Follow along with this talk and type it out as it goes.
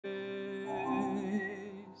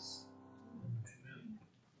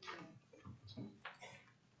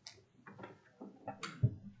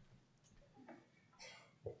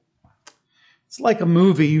It's like a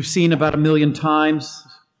movie you've seen about 1,000,000 times,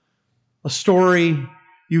 a story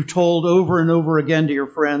you've told over and over again to your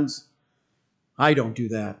friends. I don't do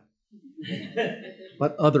that,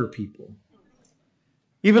 but other people.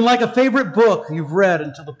 Even like a favorite book you've read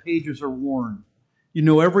until the pages are worn. You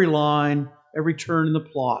know every line, every turn in the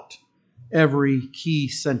plot, every key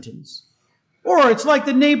sentence. Or it's like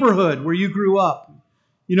the neighborhood where you grew up.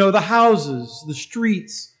 You know the houses, the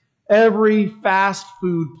streets, every fast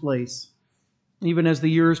food place. Even as the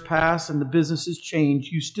years pass and the businesses change,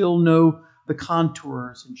 you still know the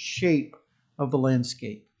contours and shape of the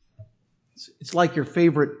landscape. It's like your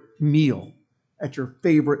favorite meal at your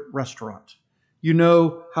favorite restaurant. You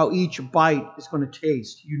know how each bite is going to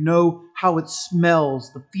taste. You know how it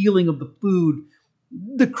smells, the feeling of the food,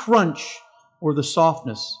 the crunch or the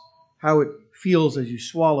softness, how it feels as you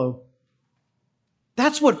swallow.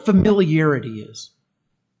 That's what familiarity is.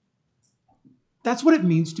 That's what it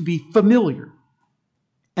means to be familiar.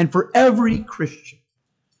 And for every Christian,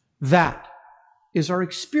 that is our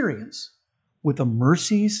experience with the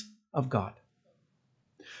mercies of God.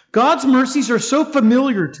 God's mercies are so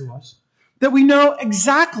familiar to us that we know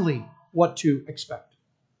exactly what to expect.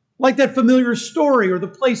 Like that familiar story or the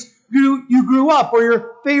place you grew up or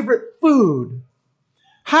your favorite food.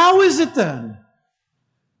 How is it then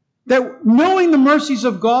that knowing the mercies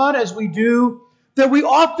of God as we do, that we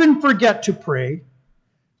often forget to pray?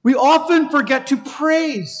 We often forget to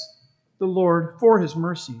praise the Lord for His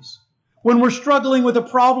mercies. When we're struggling with a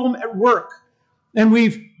problem at work and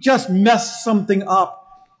we've just messed something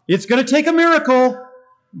up, it's going to take a miracle,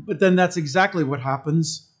 but then that's exactly what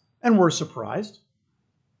happens, and we're surprised.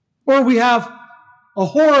 Or we have a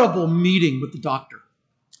horrible meeting with the doctor.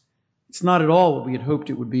 It's not at all what we had hoped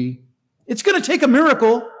it would be. It's going to take a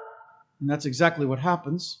miracle, and that's exactly what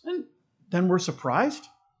happens, and then we're surprised.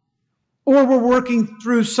 Or we're working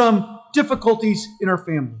through some difficulties in our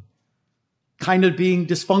family. Kind of being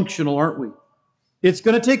dysfunctional, aren't we? It's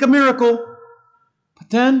going to take a miracle.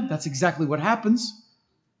 But then that's exactly what happens.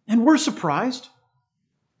 And we're surprised.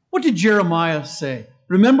 What did Jeremiah say?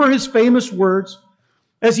 Remember his famous words?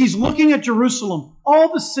 As he's looking at Jerusalem,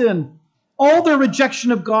 all the sin, all their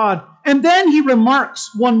rejection of God. And then he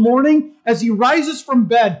remarks one morning as he rises from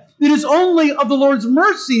bed, it is only of the Lord's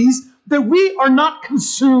mercies that we are not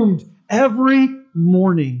consumed. Every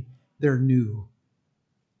morning they're new.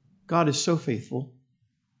 God is so faithful.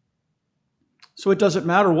 So it doesn't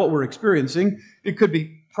matter what we're experiencing. It could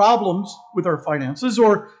be problems with our finances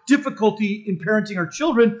or difficulty in parenting our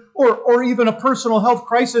children or even a personal health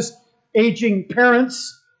crisis, aging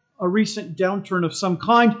parents, a recent downturn of some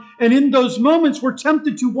kind. And in those moments, we're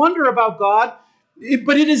tempted to wonder about God.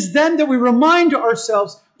 But it is then that we remind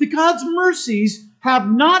ourselves that God's mercies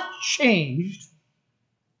have not changed.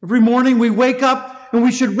 Every morning we wake up and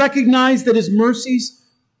we should recognize that His mercies,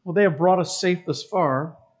 well, they have brought us safe thus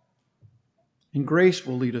far, and grace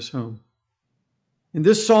will lead us home. In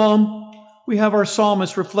this psalm, we have our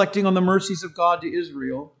psalmist reflecting on the mercies of God to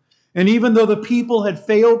Israel. And even though the people had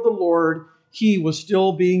failed the Lord, He was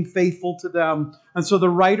still being faithful to them. And so the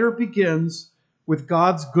writer begins with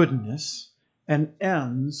God's goodness and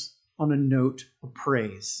ends on a note of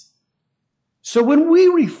praise. So when we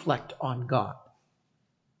reflect on God,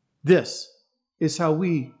 this is how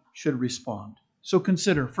we should respond. So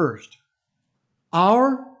consider first,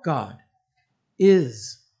 our God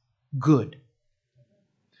is good.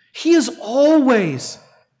 He has always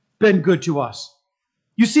been good to us.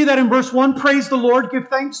 You see that in verse 1, praise the Lord, give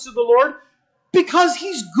thanks to the Lord, because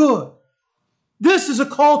He's good. This is a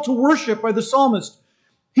call to worship by the psalmist.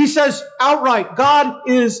 He says outright, God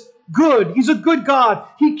is good. He's a good God.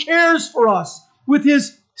 He cares for us with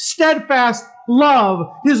His steadfast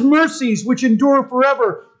love, His mercies which endure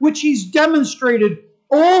forever, which He's demonstrated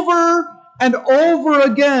over and over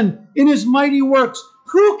again in His mighty works.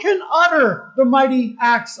 Who can utter the mighty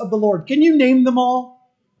acts of the Lord? Can you name them all?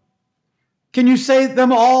 Can you say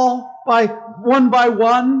them all by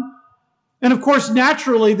one? And of course,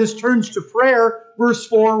 naturally, this turns to prayer. Verse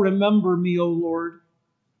 4, remember me, O Lord.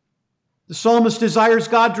 The psalmist desires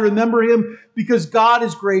God to remember him because God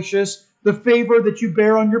is gracious, the favor that you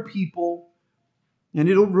bear on your people. And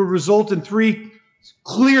it will result in 3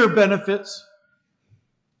 clear benefits.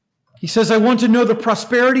 He says, I want to know the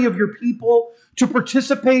prosperity of your people, to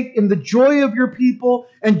participate in the joy of your people,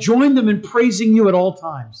 and join them in praising you at all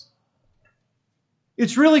times.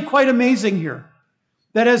 It's really quite amazing here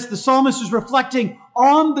that as the psalmist is reflecting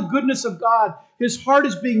on the goodness of God, his heart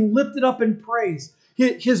is being lifted up in praise.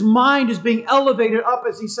 His mind is being elevated up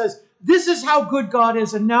as he says, this is how good God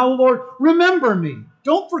is. And now, Lord, remember me.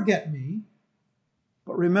 Don't forget me,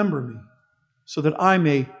 but remember me so that I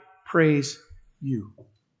may praise you.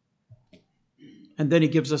 And then he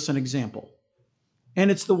gives us an example.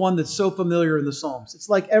 And it's the one that's so familiar in the Psalms. It's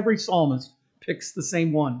like every psalmist picks the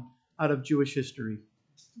same one out of Jewish history.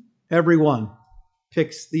 Everyone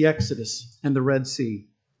picks the Exodus and the Red Sea.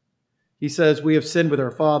 He says, we have sinned with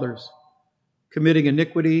our fathers, committing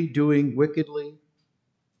iniquity, doing wickedly.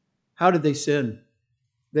 How did they sin?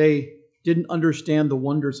 They didn't understand the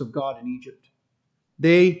wonders of God in Egypt.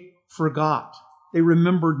 They forgot. They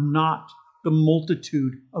remembered not the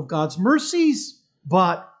multitude of God's mercies,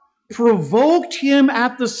 but provoked him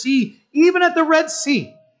at the sea, even at the Red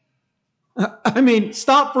Sea. I mean,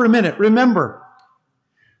 stop for a minute. Remember,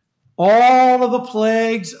 all of the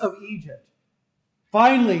plagues of Egypt.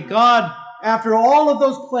 Finally, God, after all of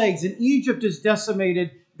those plagues, and Egypt is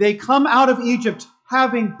decimated, they come out of Egypt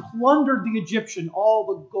having plundered the Egyptian, all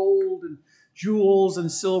the gold and jewels and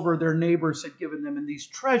silver their neighbors had given them, and these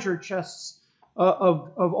treasure chests of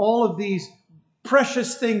all of these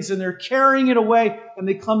precious things, and they're carrying it away, and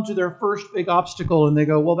they come to their first big obstacle, and they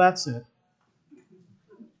go, well, that's it.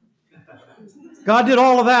 God did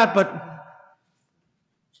all of that, but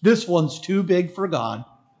this one's too big for God.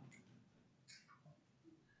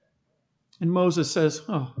 And Moses says,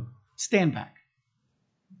 oh, stand back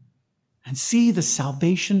and see the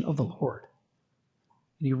salvation of the Lord.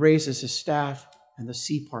 And he raises his staff, and the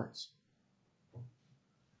sea parts.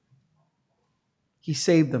 He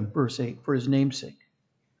saved them, verse 8, for his name's sake,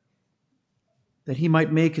 that he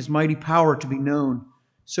might make his mighty power to be known.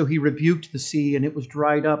 So he rebuked the sea, and it was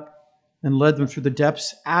dried up, and led them through the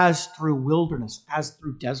depths as through wilderness, as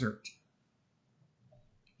through desert.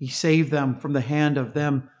 He saved them from the hand of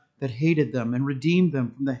them that hated them, and redeemed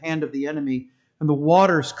them from the hand of the enemy. And the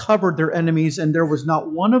waters covered their enemies, and there was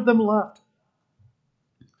not one of them left.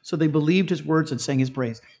 So they believed his words and sang his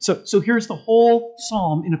praise. So here's the whole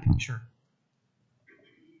psalm in a picture.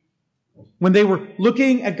 When they were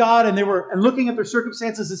looking at God and they were looking at their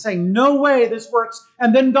circumstances and saying, no way this works,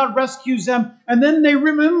 and then God rescues them, and then they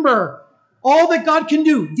remember all that God can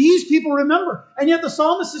do. These people remember. And yet the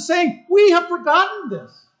psalmist is saying, we have forgotten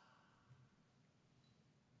this.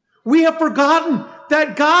 We have forgotten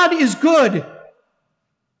that God is good.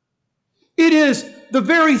 It is the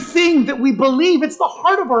very thing that we believe. It's the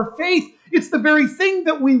heart of our faith. It's the very thing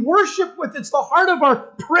that we worship with. It's the heart of our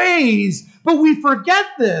praise. But we forget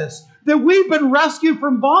this, that we've been rescued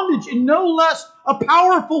from bondage in no less a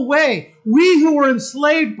powerful way. We who were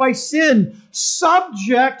enslaved by sin,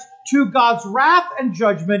 subject to God's wrath and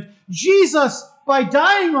judgment, Jesus, by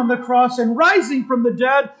dying on the cross and rising from the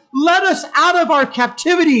dead, led us out of our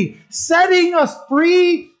captivity, setting us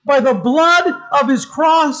free by the blood of his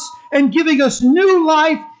cross and giving us new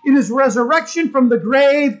life in his resurrection from the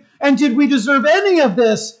grave. And did we deserve any of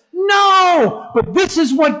this? No! But this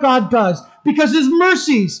is what God does, because his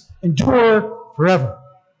mercies endure forever.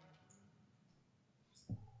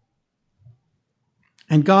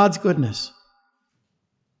 And God's goodness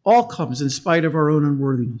all comes in spite of our own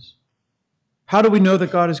unworthiness. How do we know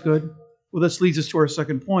that God is good? Well, this leads us to our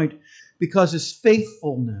second point. Because his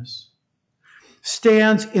faithfulness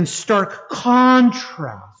stands in stark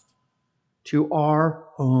contrast to our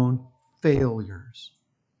own failures.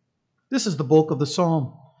 This is the bulk of the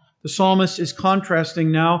psalm. The psalmist is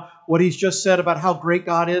contrasting now what he's just said about how great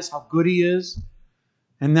God is, how good he is.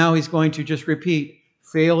 And now he's going to just repeat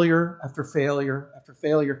failure after failure after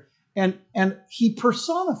failure. And he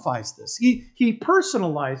personifies this. He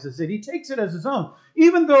personalizes it. He takes it as his own.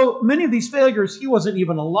 Even though many of these failures, he wasn't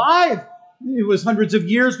even alive. It was hundreds of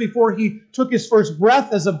years before he took his first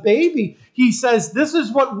breath as a baby. He says, this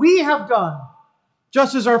is what we have done,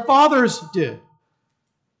 just as our fathers did.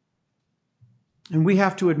 And we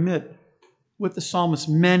have to admit with the psalmist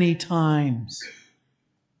many times,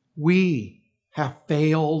 we have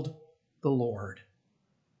failed the Lord.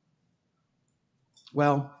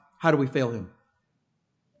 Well, how do we fail him?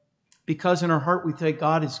 Because in our heart we think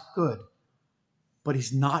God is good, but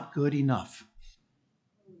he's not good enough.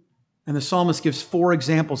 And the psalmist gives 4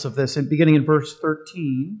 examples of this, and beginning in verse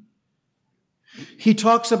 13. He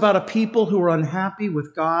talks about a people who are unhappy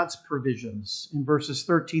with God's provisions. In verses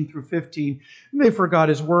 13 through 15, they forgot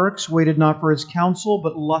his works, waited not for his counsel,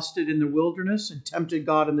 but lusted in the wilderness and tempted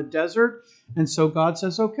God in the desert. And so God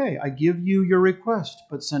says, okay, I give you your request,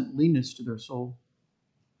 but sent leanness to their soul.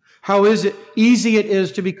 How easy it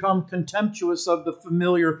is to become contemptuous of the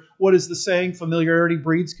familiar. What is the saying? Familiarity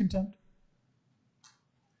breeds contempt.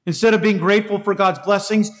 Instead of being grateful for God's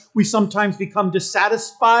blessings, we sometimes become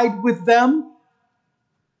dissatisfied with them.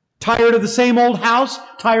 Tired of the same old house,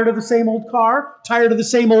 tired of the same old car, tired of the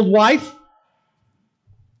same old wife.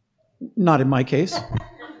 Not in my case.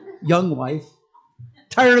 Young wife.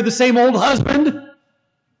 Tired of the same old husband?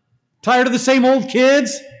 Tired of the same old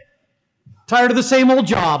kids? Tired of the same old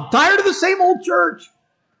job? Tired of the same old church?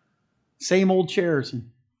 Same old chairs.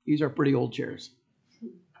 And these are pretty old chairs.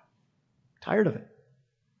 Tired of it.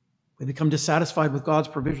 They become dissatisfied with God's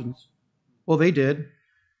provisions. Well, they did.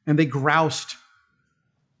 And they groused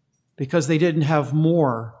because they didn't have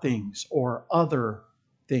more things or other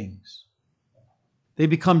things. They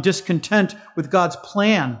become discontent with God's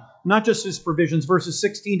plan, not just His provisions. Verses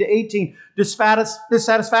 16 to 18,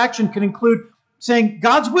 dissatisfaction can include saying,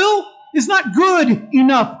 God's will is not good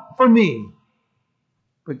enough for me.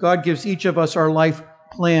 But God gives each of us our life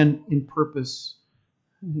plan and purpose.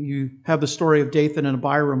 You have the story of Dathan and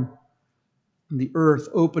Abiram. And the earth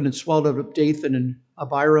opened and swallowed up Dathan and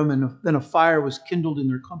Abiram, and then a fire was kindled in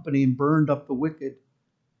their company and burned up the wicked.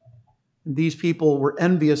 And these people were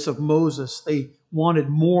envious of Moses. They wanted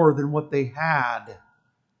more than what they had.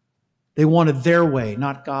 They wanted their way,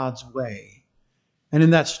 not God's way. And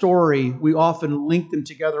in that story, we often link them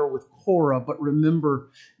together with Korah, but remember,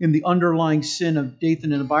 in the underlying sin of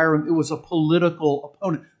Dathan and Abiram, it was a political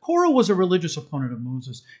opponent. Korah was a religious opponent of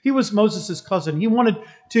Moses. He was Moses' cousin. He wanted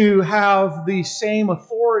to have the same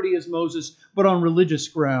authority as Moses, but on religious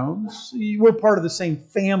grounds. We're part of the same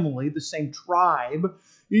family, the same tribe.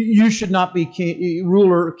 You should not be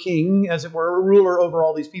king, as it were, ruler over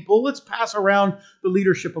all these people. Let's pass around the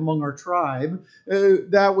leadership among our tribe.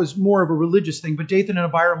 That was more of a religious thing, but Dathan and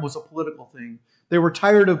Abiram was a political thing. They were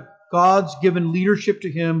tired of God's given leadership to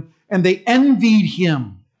him, and they envied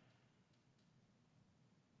him.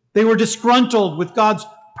 They were disgruntled with God's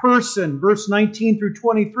person, verse 19 through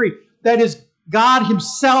 23. That is, God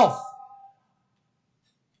Himself.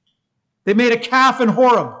 They made a calf in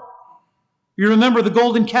Horeb. You remember the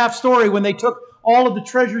golden calf story when they took all of the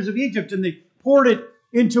treasures of Egypt and they poured it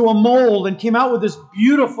into a mold and came out with this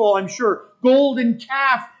beautiful, I'm sure, golden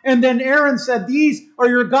calf. And then Aaron said, these are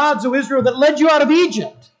your gods, O Israel, that led you out of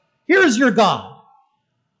Egypt. Here's your God.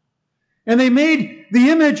 And they made the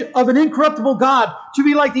image of an incorruptible God to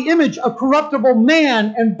be like the image of corruptible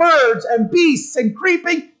man and birds and beasts and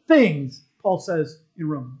creeping things, Paul says in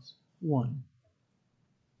Romans 1.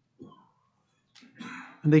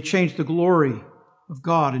 And they changed the glory of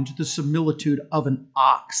God into the similitude of an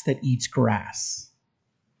ox that eats grass.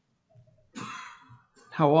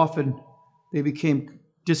 How often they became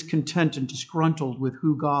discontent and disgruntled with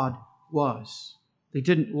who God was. They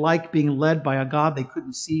didn't like being led by a God they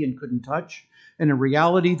couldn't see and couldn't touch. And in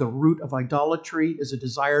reality, the root of idolatry is a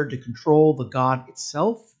desire to control the God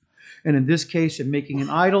itself. And in this case, in making an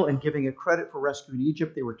idol and giving it credit for rescuing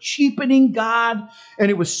Egypt, they were cheapening God. And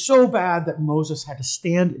it was so bad that Moses had to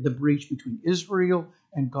stand in the breach between Israel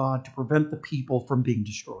and God to prevent the people from being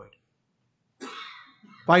destroyed.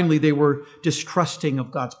 Finally, they were distrusting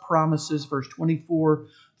of God's promises, verse 24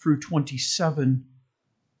 through 27.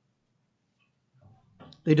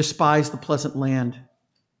 They despised the pleasant land.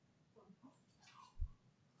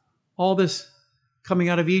 All this coming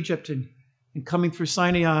out of Egypt and coming through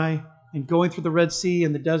Sinai and going through the Red Sea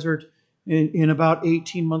and the desert in about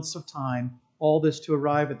 18 months of time, all this to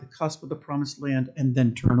arrive at the cusp of the promised land and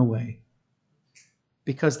then turn away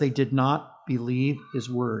because they did not believe His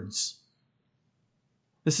words.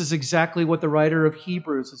 This is exactly what the writer of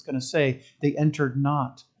Hebrews is going to say. They entered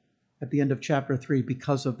not at the end of chapter 3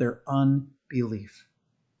 because of their unbelief.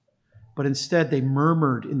 But instead they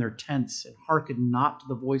murmured in their tents and hearkened not to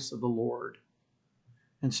the voice of the Lord.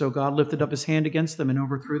 And so God lifted up His hand against them and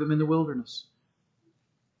overthrew them in the wilderness.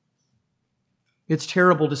 It's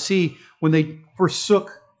terrible to see when they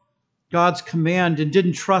forsook God's command and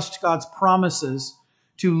didn't trust God's promises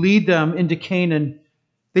to lead them into Canaan.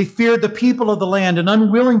 They feared the people of the land and,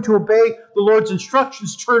 unwilling to obey the Lord's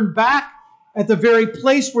instructions, turned back at the very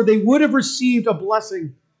place where they would have received a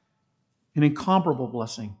blessing, an incomparable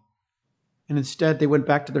blessing. And instead they went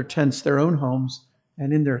back to their tents, their own homes,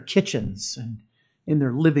 and in their kitchens and in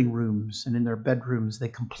their living rooms and in their bedrooms, they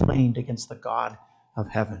complained against the God of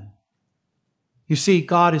heaven. You see,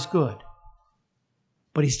 God is good,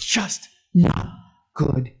 but He's just not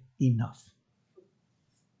good enough.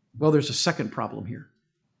 Well, there's a second problem here.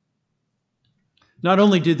 Not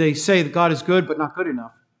only did they say that God is good, but not good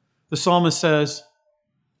enough, the psalmist says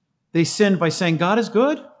they sinned by saying God is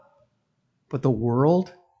good, but the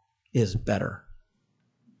world is better.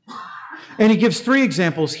 And he gives three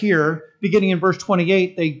examples here. Beginning in verse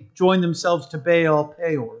 28, they joined themselves to Baal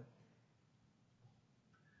Peor.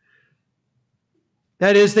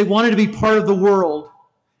 That is, they wanted to be part of the world.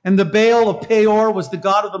 And the Baal of Peor was the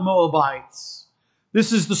god of the Moabites.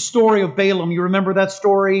 This is the story of Balaam. You remember that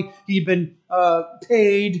story? He'd been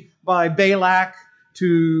paid by Balak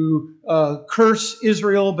to curse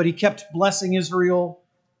Israel, but he kept blessing Israel.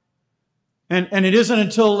 And it isn't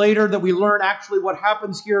until later that we learn actually what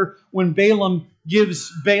happens here when Balaam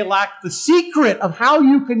gives Balak the secret of how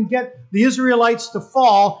you can get the Israelites to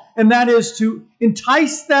fall, and that is to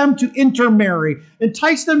entice them to intermarry,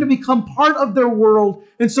 entice them to become part of their world.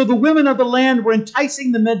 And so the women of the land were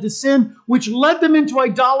enticing the men to sin, which led them into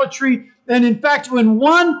idolatry. And in fact, when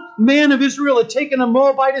one man of Israel had taken a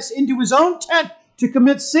Moabitess into his own tent to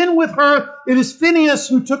commit sin with her, it is Phinehas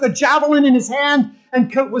who took a javelin in his hand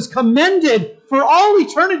and was commended for all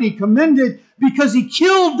eternity, commended because he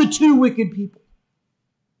killed the two wicked people.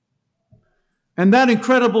 And that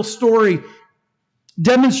incredible story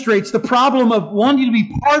demonstrates the problem of wanting to be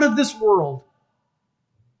part of this world,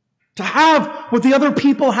 to have what the other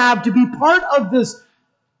people have, to be part of this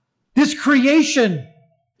creation,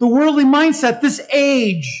 the worldly mindset, this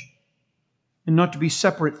age, and not to be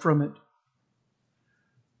separate from it.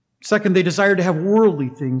 Second, they desired to have worldly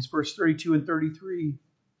things, verse 32 and 33.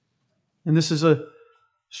 And this is a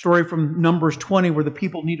story from Numbers 20 where the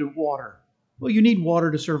people needed water. Well, you need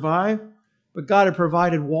water to survive, but God had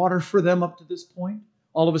provided water for them up to this point.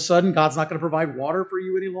 All of a sudden, God's not going to provide water for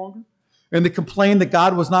you any longer. And they complained that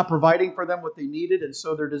God was not providing for them what they needed, and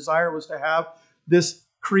so their desire was to have this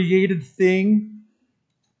created thing.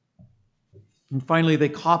 And finally, they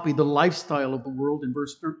copied the lifestyle of the world in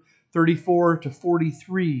verse 34 to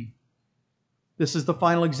 43. This is the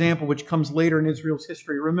final example which comes later in Israel's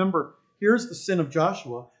history. Remember, here's the sin of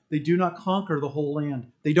Joshua. They do not conquer the whole land.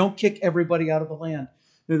 They don't kick everybody out of the land.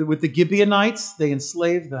 With the Gibeonites, they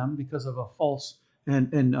enslave them because of a false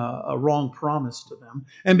and a wrong promise to them.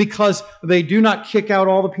 And because they do not kick out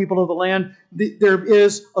all the people of the land, there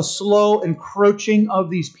is a slow encroaching of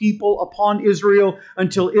these people upon Israel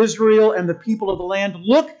until Israel and the people of the land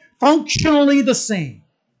look functionally the same.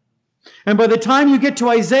 And by the time you get to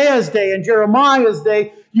Isaiah's day and Jeremiah's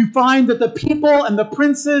day, you find that the people and the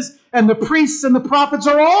princes and the priests and the prophets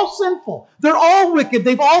are all sinful. They're all wicked.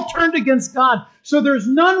 They've all turned against God. So there's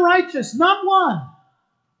none righteous, not one,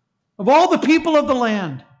 of all the people of the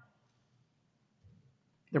land.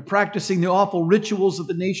 They're practicing the awful rituals of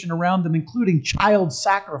the nation around them, including child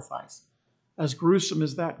sacrifice, as gruesome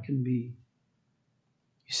as that can be.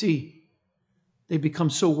 You see, they become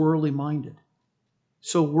so worldly minded,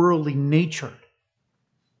 so worldly natured,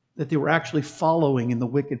 that they were actually following in the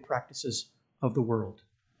wicked practices of the world.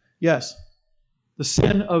 Yes, the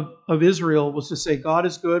sin of Israel was to say God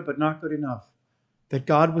is good, but not good enough. That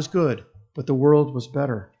God was good, but the world was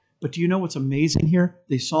better. But do you know what's amazing here?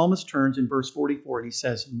 The psalmist turns in verse 44 and he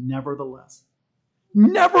says, nevertheless.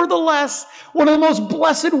 Nevertheless, one of the most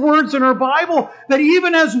blessed words in our Bible, that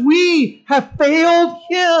even as we have failed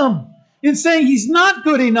Him in saying He's not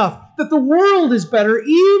good enough, that the world is better,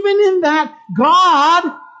 even in that,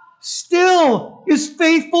 God still is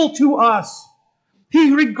faithful to us.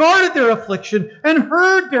 He regarded their affliction and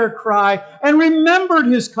heard their cry and remembered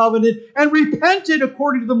His covenant and repented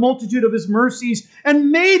according to the multitude of His mercies and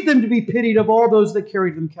made them to be pitied of all those that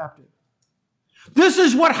carried them captive. This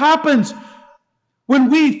is what happens when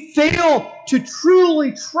we fail to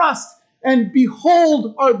truly trust and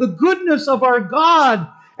behold the goodness of our God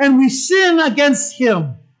and we sin against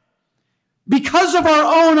Him. Because of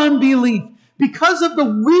our own unbelief, because of the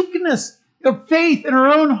weakness of faith in our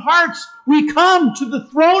own hearts, we come to the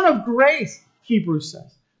throne of grace, Hebrews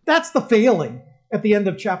says. That's the failing at the end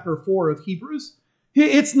of chapter 4 of Hebrews.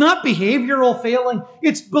 It's not behavioral failing,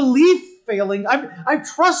 it's belief failing. I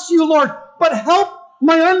trust you, Lord, but help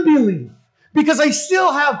my unbelief, because I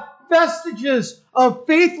still have vestiges of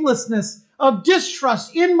faithlessness, of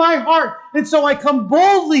distrust in my heart. And so I come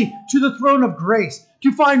boldly to the throne of grace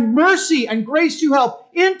to find mercy and grace to help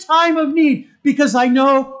in time of need, because I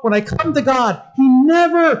know when I come to God, He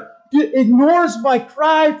never ignores my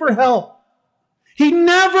cry for help. He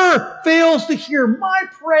never fails to hear my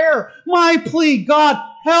prayer, my plea. God,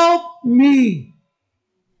 help me.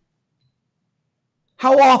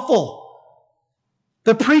 How awful.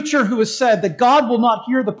 The preacher who has said that God will not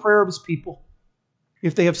hear the prayer of His people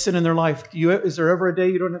if they have sin in their life. Is there ever a day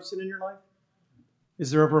you don't have sin in your life?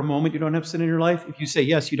 Is there ever a moment you don't have sin in your life? If you say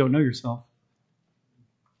yes, you don't know yourself.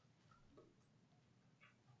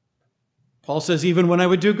 Paul says, even when I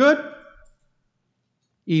would do good,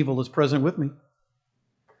 evil is present with me.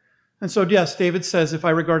 And so, yes, David says, if I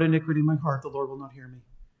regard iniquity in my heart, the Lord will not hear me.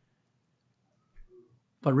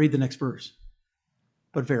 But read the next verse.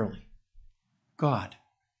 But verily, God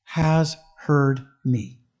has heard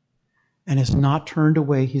me and has not turned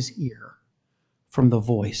away His ear from the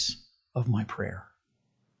voice of my prayer.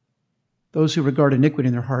 Those who regard iniquity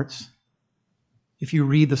in their hearts, If you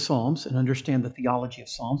read the Psalms and understand the theology of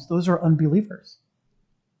Psalms, those are unbelievers.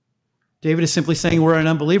 David is simply saying, were I an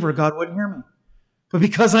unbeliever, God wouldn't hear me. But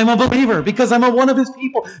because I'm a believer, because I'm one of his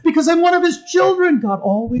people, because I'm one of his children, God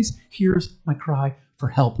always hears my cry for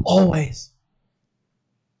help. Always.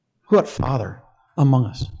 What father among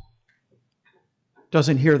us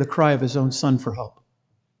doesn't hear the cry of his own son for help?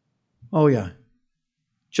 Oh yeah.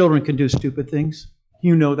 Children can do stupid things.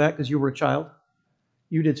 You know that because you were a child.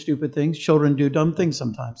 You did stupid things. Children do dumb things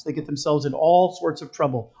sometimes. They get themselves in all sorts of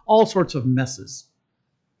trouble, all sorts of messes.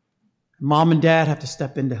 Mom and dad have to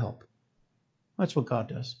step in to help. That's what God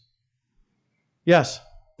does. Yes,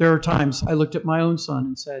 there are times I looked at my own son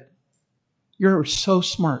and said, you're so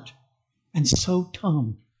smart and so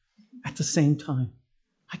dumb at the same time.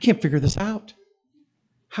 I can't figure this out.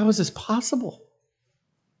 How is this possible?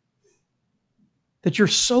 That you're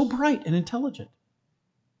so bright and intelligent,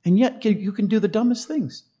 and yet you can do the dumbest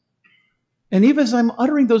things. And even as I'm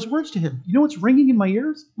uttering those words to him, you know what's ringing in my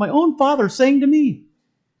ears? My own father saying to me,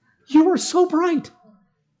 you are so bright.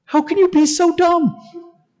 How can you be so dumb?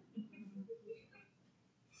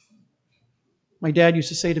 My dad used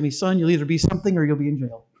to say to me, son, you'll either be something or you'll be in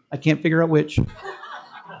jail. I can't figure out which. Well,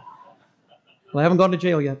 I haven't gone to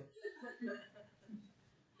jail yet.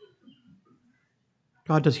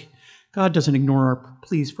 God doesn't ignore our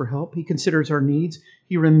pleas for help. He considers our needs.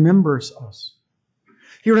 He remembers us.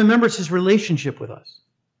 He remembers his relationship with us.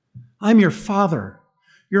 I'm your father.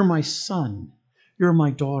 You're my son. You're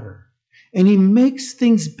my daughter. And he makes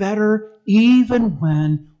things better even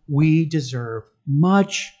when we deserve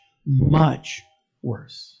much, much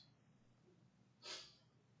worse.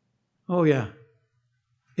 Oh yeah.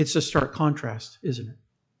 It's a stark contrast, isn't it?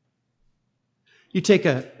 You take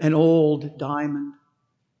an old diamond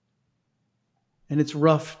and it's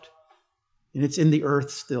roughed and it's in the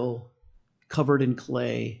earth still, covered in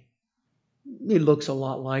clay. It looks a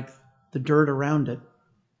lot like the dirt around it.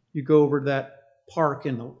 You go over to that park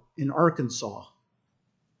in Arkansas.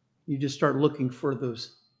 You just start looking for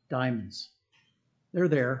those diamonds. They're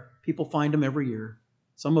there. People find them every year.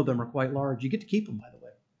 Some of them are quite large. You get to keep them, by the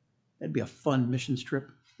way. That'd be a fun missions trip.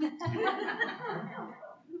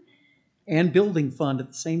 And building fund at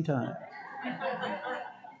the same time.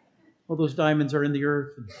 Well, those diamonds are in the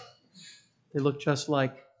earth. And they look just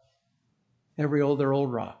like every other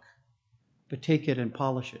old rock. But take it and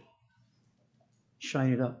polish it.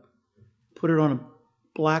 Shine it up. Put it on a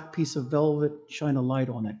black piece of velvet, shine a light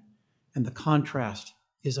on it. And the contrast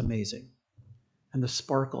is amazing. And the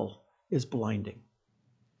sparkle is blinding.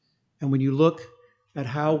 And when you look at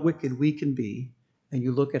how wicked we can be, and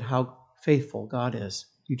you look at how faithful God is,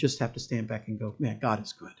 you just have to stand back and go, man, God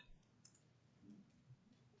is good.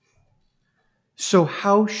 So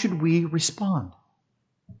how should we respond?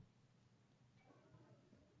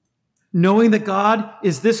 Knowing that God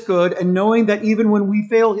is this good, and knowing that even when we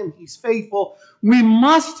fail him, he's faithful, we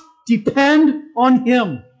must depend on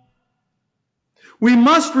him. We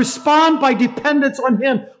must respond by dependence on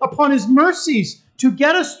him, upon his mercies, to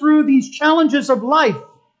get us through these challenges of life.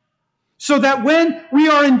 So that when we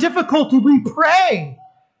are in difficulty, we pray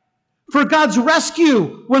for God's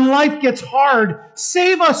rescue when life gets hard.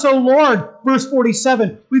 Save us, O Lord, verse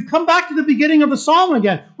 47. We've come back to the beginning of the psalm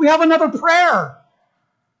again. We have another prayer.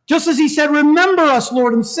 Just as he said, remember us,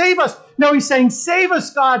 Lord, and save us. Now he's saying, save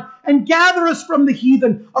us, God, and gather us from the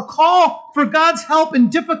heathen. A call for God's help in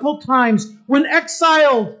difficult times when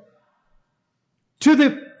exiled to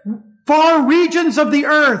the far regions of the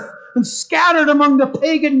earth and scattered among the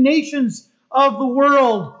pagan nations of the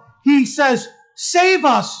world. He says, save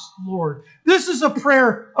us, Lord. This is a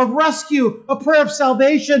prayer of rescue, a prayer of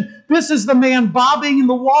salvation. This is the man bobbing in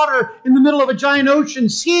the water in the middle of a giant ocean,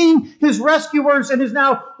 seeing his rescuers, and is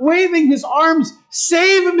now waving his arms,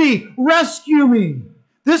 save me, rescue me.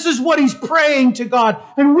 This is what he's praying to God.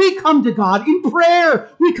 And we come to God in prayer.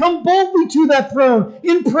 We come boldly to that throne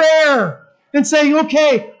in prayer and saying,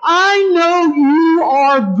 okay, I know you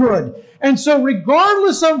are good. And so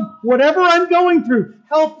regardless of whatever I'm going through,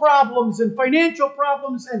 health problems and financial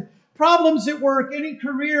problems and problems at work, any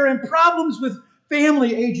career, and problems with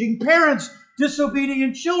family, aging parents,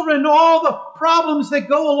 disobedient children, all the problems that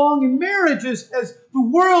go along in marriages as the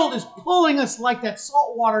world is pulling us like that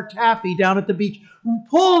saltwater taffy down at the beach,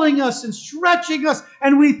 pulling us and stretching us,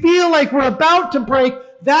 and we feel like we're about to break.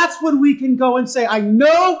 That's when we can go and say, I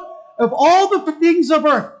know of all the things of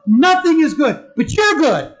earth, nothing is good, but you're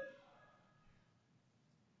good.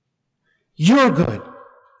 You're good.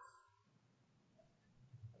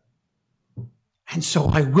 And so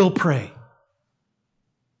I will pray.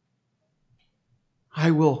 I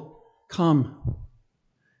will come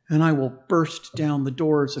and I will burst down the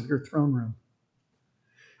doors of your throne room.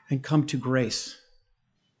 and come to grace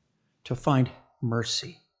to find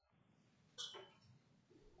mercy.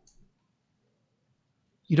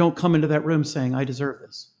 You don't come into that room saying, I deserve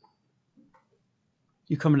this.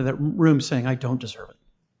 You come into that room saying, I don't deserve it.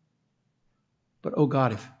 But, oh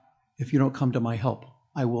God, if you don't come to my help,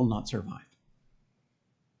 I will not survive.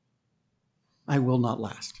 I will not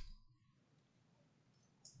last.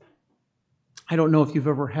 I don't know if you've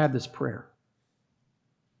ever had this prayer.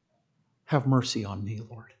 Have mercy on me,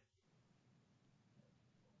 Lord.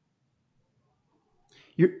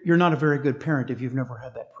 You're not a very good parent if you've never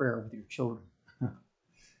had that prayer with your children.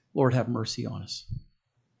 Lord, have mercy on us.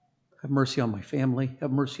 Have mercy on my family.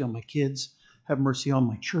 Have mercy on my kids. Have mercy on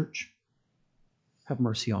my church. Have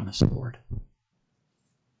mercy on us, Lord.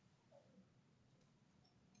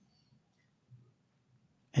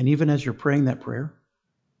 And even as you're praying that prayer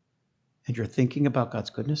and you're thinking about God's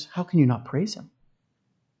goodness, how can you not praise Him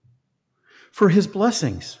for His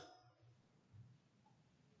blessings?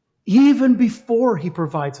 Even before He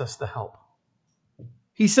provides us the help.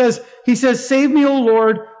 He says, save me, O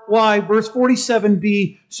Lord. Why? Verse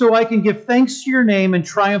 47b, so I can give thanks to your name and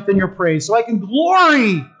triumph in your praise. So I can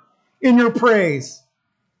glory in your praise.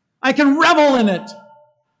 I can revel in it.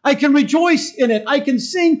 I can rejoice in it. I can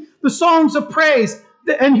sing the songs of praise.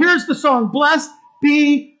 And here's the song, blessed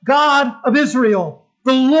be God of Israel,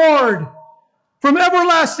 the Lord, from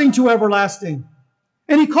everlasting to everlasting.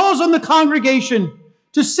 And he calls on the congregation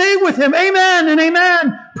to say with him, amen and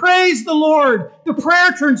amen. Praise the Lord. The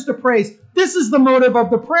prayer turns to praise. This is the motive of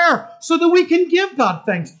the prayer, so that we can give God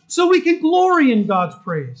thanks, so we can glory in God's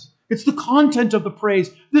praise. It's the content of the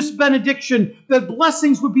praise. This benediction, that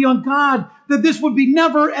blessings would be on God, that this would be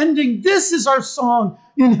never ending. This is our song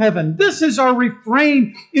in heaven. This is our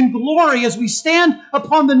refrain in glory as we stand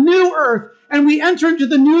upon the new earth and we enter into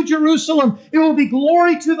the new Jerusalem. It will be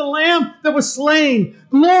glory to the Lamb that was slain.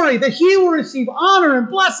 Glory that he will receive honor and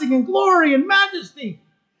blessing and glory and majesty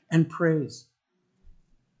and praise.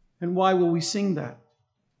 And why will we sing that?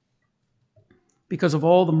 Because of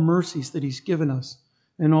all the mercies that he's given us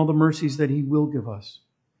and all the mercies that he will give us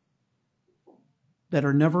that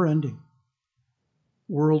are never ending.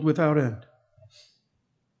 World without end.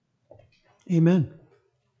 Amen.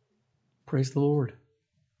 Praise the Lord.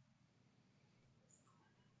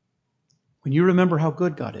 When you remember how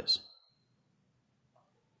good God is,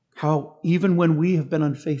 how even when we have been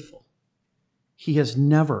unfaithful, he has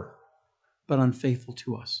never been unfaithful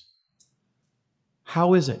to us.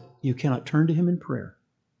 How is it you cannot turn to him in prayer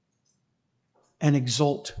and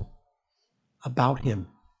exult about him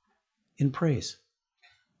in praise?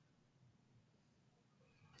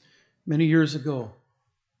 Many years ago,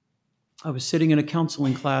 I was sitting in a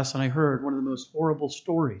counseling class and I heard one of the most horrible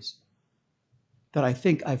stories that I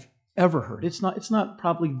think I've ever heard. It's not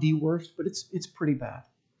probably the worst, but it's pretty bad.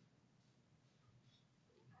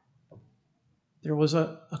 There was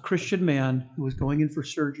a Christian man who was going in for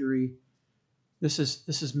surgery. This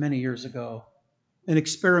is many years ago. An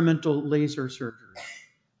experimental laser surgery.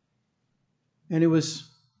 And it was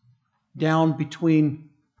down between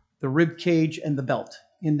the rib cage and the belt,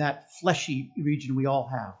 in that fleshy region we all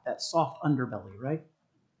have, that soft underbelly, right?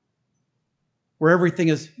 Where everything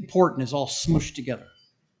is important is all smushed together.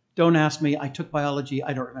 Don't ask me. I took biology.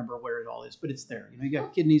 I don't remember where it all is, but it's there. You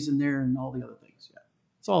got kidneys in there and all the other things. Yeah,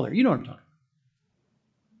 it's all there. You know what I'm talking about.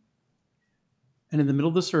 And in the middle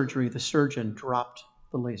of the surgery, the surgeon dropped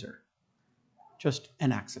the laser. Just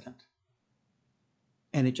an accident.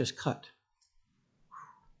 And it just cut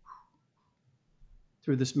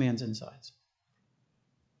through this man's insides.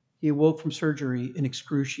 He awoke from surgery in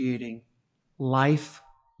excruciating,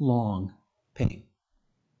 lifelong pain.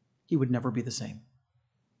 He would never be the same.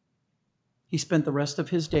 He spent the rest of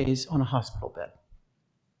his days on a hospital bed,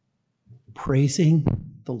 praising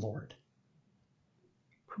the Lord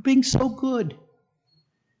for being so good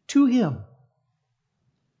to him.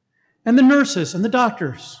 And the nurses and the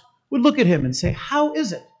doctors would look at him and say, how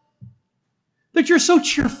is it that you're so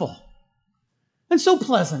cheerful and so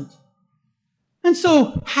pleasant and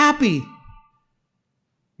so happy?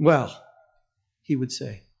 Well, he would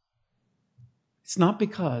say, it's not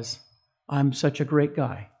because I'm such a great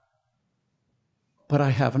guy, but I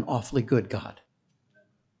have an awfully good God.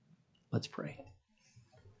 Let's pray.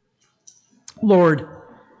 Lord,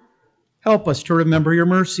 help us to remember your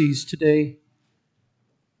mercies today.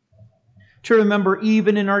 To remember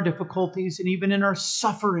even in our difficulties and even in our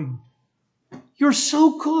suffering, you're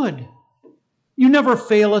so good. You never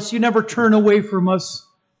fail us. You never turn away from us.